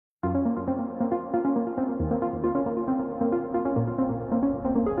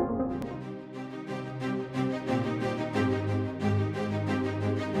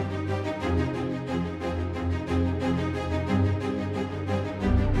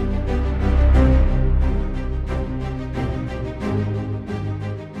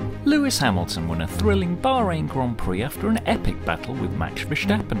Lewis Hamilton won a thrilling Bahrain Grand Prix after an epic battle with Max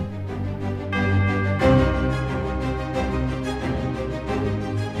Verstappen.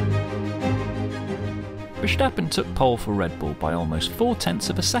 Verstappen took pole for Red Bull by almost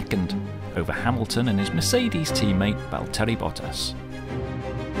 0.4 of a second over Hamilton and his Mercedes teammate Valtteri Bottas.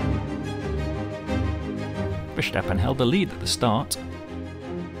 Verstappen held the lead at the start,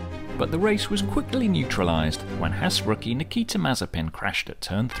 but the race was quickly neutralised when Haas rookie Nikita Mazepin crashed at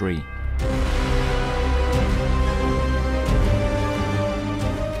turn 3.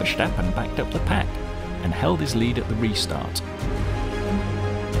 Verstappen backed up the pack and held his lead at the restart.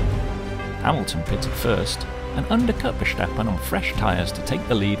 Hamilton pitted first and undercut Verstappen on fresh tyres to take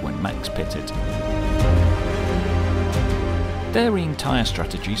the lead when Max pitted. Varying tyre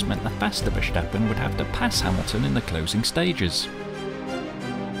strategies meant the faster Verstappen would have to pass Hamilton in the closing stages.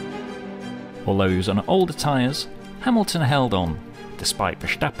 Although he was on older tyres, Hamilton held on, despite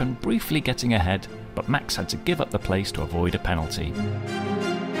Verstappen briefly getting ahead, but Max had to give up the place to avoid a penalty.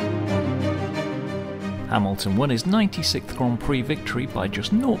 Hamilton won his 96th Grand Prix victory by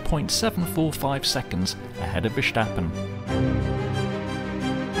just 0.745 seconds ahead of Verstappen.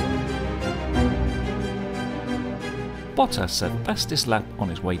 Bottas set fastest lap on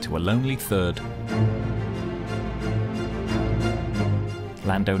his way to a lonely third.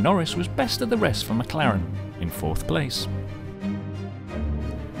 Lando Norris was best of the rest for McLaren, in 4th place.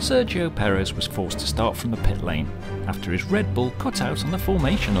 Sergio Perez was forced to start from the pit lane after his Red Bull cut out on the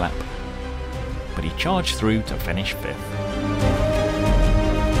formation lap, but he charged through to finish 5th.